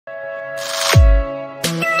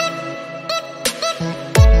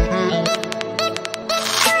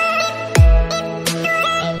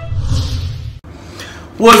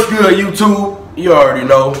What's good, YouTube? You already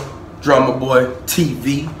know, Drummer Boy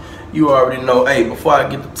TV. You already know. Hey, before I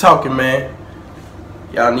get to talking, man,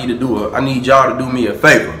 I need y'all to do me a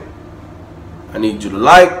favor. I need you to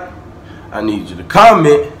like, I need you to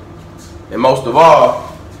comment, and most of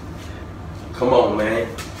all, come on, man,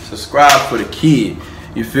 subscribe for the kid.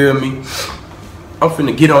 You feel me? I'm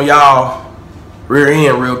finna get on y'all rear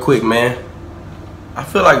end real quick, man. I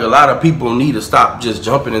feel like a lot of people need to stop just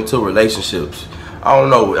jumping into relationships. I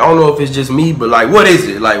don't know if it's just me, but like, what is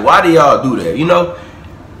it? Like, why do y'all do that? You know,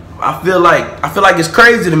 I feel like it's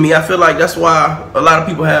crazy to me. I feel like that's why a lot of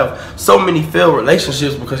people have so many failed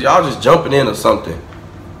relationships, because y'all just jumping into something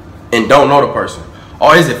and don't know the person.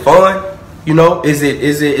 Or is it fun? You know, is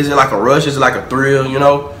it like a rush? Is it like a thrill? You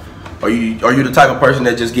know, are you the type of person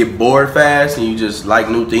that just get bored fast and you just like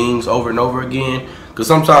new things over and over again? Because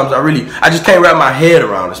sometimes I just can't wrap my head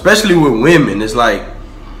around it, especially with women. It's like,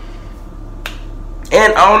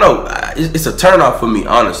 and I don't know, it's a turnoff for me,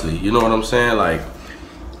 honestly. You know what I'm saying? Like,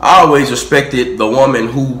 I always respected the woman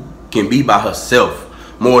who can be by herself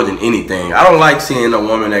more than anything. I don't like seeing a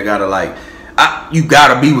woman that gotta like, you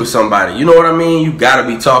gotta be with somebody. You know what I mean? You gotta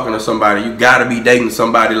be talking to somebody. You gotta be dating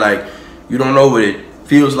somebody. Like, you don't know what it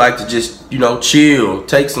feels like to just, you know, chill,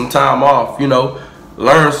 take some time off. You know,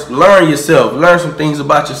 learn yourself, learn some things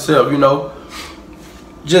about yourself. You know.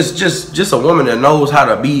 Just a woman that knows how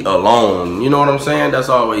to be alone. You know what I'm saying? That's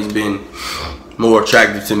always been more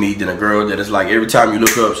attractive to me than a girl that is like, every time you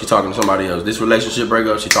look up, she's talking to somebody else. This relationship break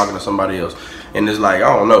up, she's talking to somebody else. And it's like,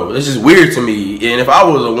 I don't know, it's just weird to me. And if I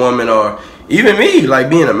was a woman, or even me, like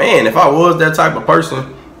being a man, if I was that type of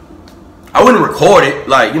person, I wouldn't record it.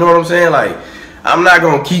 Like, you know what I'm saying? Like, I'm not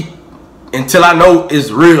gonna keep until I know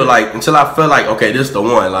it's real, like until I feel like, okay, this is the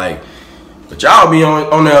one. Like, but y'all be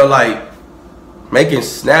on there like making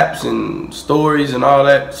snaps and stories and all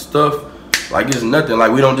that stuff like it's nothing.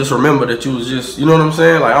 Like, we don't just remember that you was just, you know what I'm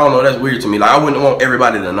saying? Like, I don't know, that's weird to me. Like, I wouldn't want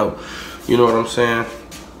everybody to know. You know what I'm saying?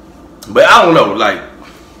 But I don't know, like,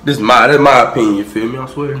 that's my opinion, you feel me? I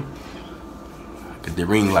swear. The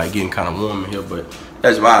ring like getting kind of warm in here, but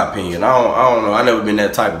that's my opinion. I don't know. I never been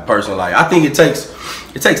that type of person. Like, I think it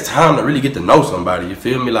takes time to really get to know somebody, you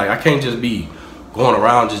feel me? Like, I can't just be going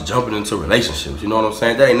around just jumping into relationships, you know what I'm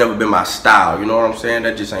saying? That ain't never been my style, you know what I'm saying?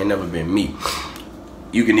 That just ain't never been me.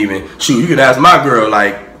 You can even, you can ask my girl,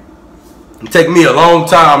 like, it take me a long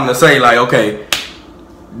time to say, like, okay,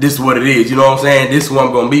 this is what it is, you know what I'm saying? This is who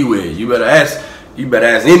I'm gonna be with. You better ask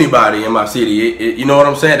anybody in my city, you know what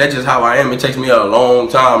I'm saying? That's just how I am. It takes me a long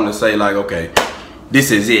time to say, like, okay,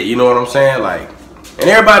 this is it, you know what I'm saying? Like, and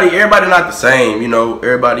everybody not the same, you know,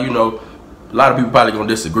 everybody, you know, a lot of people probably gonna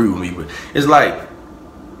disagree with me, but it's like,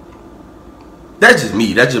 that's just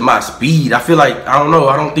me. That's just my speed. I feel like, I don't know,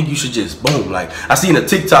 I don't think you should just boom. Like, I seen a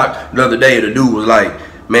TikTok the other day, the dude was like,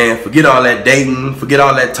 man, forget all that dating, forget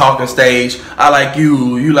all that talking stage. I like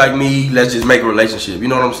you, you like me, let's just make a relationship. You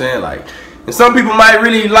know what I'm saying? Like, and some people might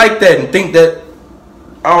really like that and think that,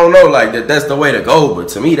 I don't know, like that's the way to go, but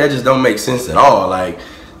to me, that just don't make sense at all. Like,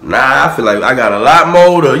 nah, I feel like I got a lot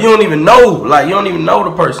more to, you don't even know, like, you don't even know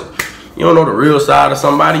the person. You don't know the real side of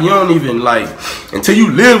somebody. You don't even, like, until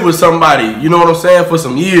you live with somebody, you know what I'm saying, for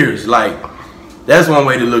some years. Like, that's one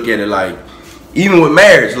way to look at it. Like, even with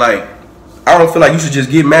marriage, like, I don't feel like you should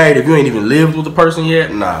just get married if you ain't even lived with the person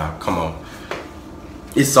yet. Nah, come on.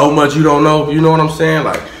 It's so much you don't know, you know what I'm saying?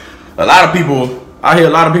 Like, a lot of people, I hear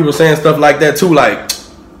a lot of people saying stuff like that too. Like,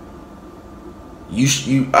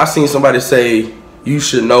 I seen somebody say you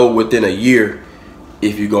should know within a year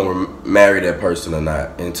if you're gonna marry that person or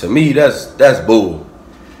not. And to me, that's bull.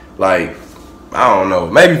 Like, I don't know,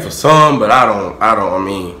 maybe for some, but I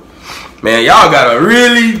mean, man, y'all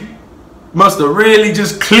must have really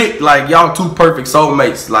just clicked, like y'all two perfect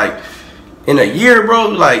soulmates, like in a year, bro.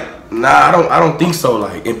 Like, nah, I don't think so.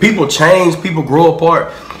 Like, and people change, people grow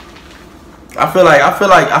apart. I feel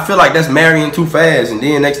like that's marrying too fast, and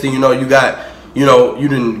then next thing you know, you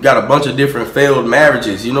done got a bunch of different failed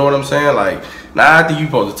marriages, you know what I'm saying? Like, nah, I think you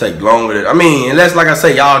supposed to take longer. I mean, unless, like I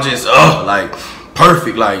say, y'all just, like,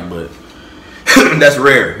 perfect, like, but that's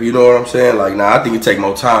rare, you know what I'm saying? Like, nah, I think it take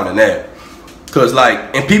more time than that. Because,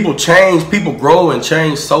 like, and people change, people grow and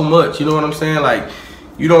change so much, you know what I'm saying? Like,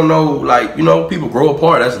 you don't know, like, you know, people grow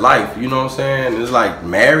apart, that's life, you know what I'm saying? It's like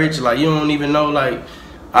marriage, like, you don't even know, like,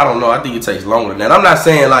 I don't know, I think it takes longer than that. I'm not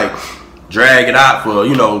saying, like, drag it out for,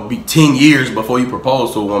 you know, be 10 years before you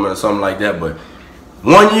propose to a woman or something like that, but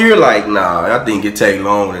 1 year, like, nah, I think it take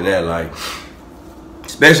longer than that. Like,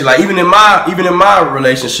 especially, like, even in my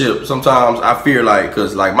relationship, sometimes I fear, like,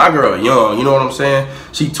 because, like, my girl young, you know what I'm saying?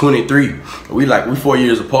 She 23. We 4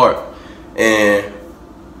 years apart. And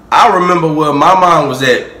I remember where my mind was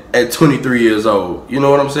at 23 years old. You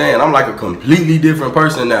know what I'm saying? I'm like a completely different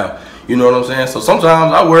person now. You know what I'm saying? So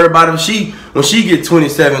sometimes I worry about if when she get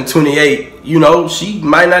 27, 28, you know, she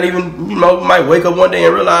might not even, you know, might wake up one day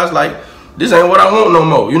and realize like, this ain't what I want no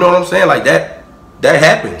more. You know what I'm saying? Like that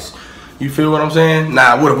happens. You feel what I'm saying?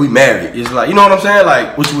 Nah, what if we married? It's like, you know what I'm saying?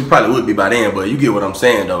 Like, which we probably would be by then, but you get what I'm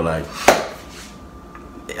saying though. Like,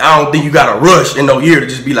 I don't think you gotta rush in no year to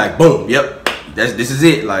just be like, boom, yep, this is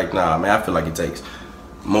it. Like, nah, man, I feel like it takes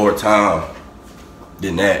more time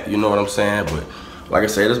than that. You know what I'm saying? But like I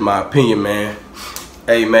said, that's my opinion, man.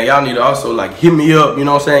 Hey, man, y'all need to also like hit me up. You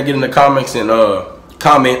know what I'm saying? Get in the comments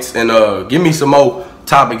and give me some more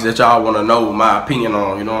topics that y'all want to know my opinion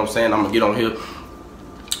on. You know what I'm saying? I'm gonna get on here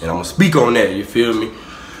and I'm gonna speak on that. You feel me?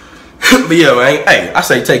 But yeah, man, hey, I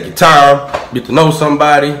say take your time, get to know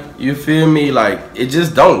somebody. You feel me? Like, it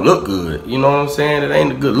just don't look good. You know what I'm saying? It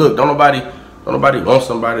ain't a good look. Don't nobody want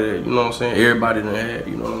somebody that, you know what I'm saying, everybody done had.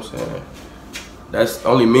 You know what I'm saying? That's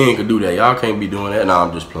only men can do that. Y'all can't be doing that. Nah,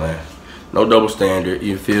 I'm just playing. No double standard.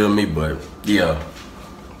 You feel me? But yeah,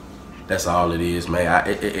 that's all it is, man.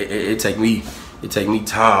 It take me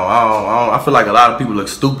time. I feel like a lot of people look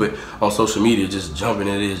stupid on social media, just jumping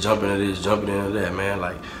into this, jumping into this, jumping into that, man.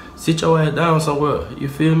 Like, sit your ass down somewhere. You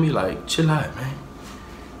feel me? Like, chill out, man.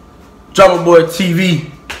 Drama Boy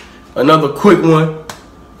TV, another quick one,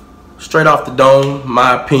 straight off the dome.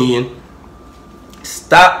 My opinion.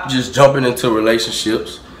 Stop just jumping into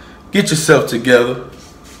relationships. Get yourself together.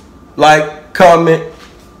 Like, comment,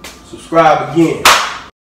 subscribe again.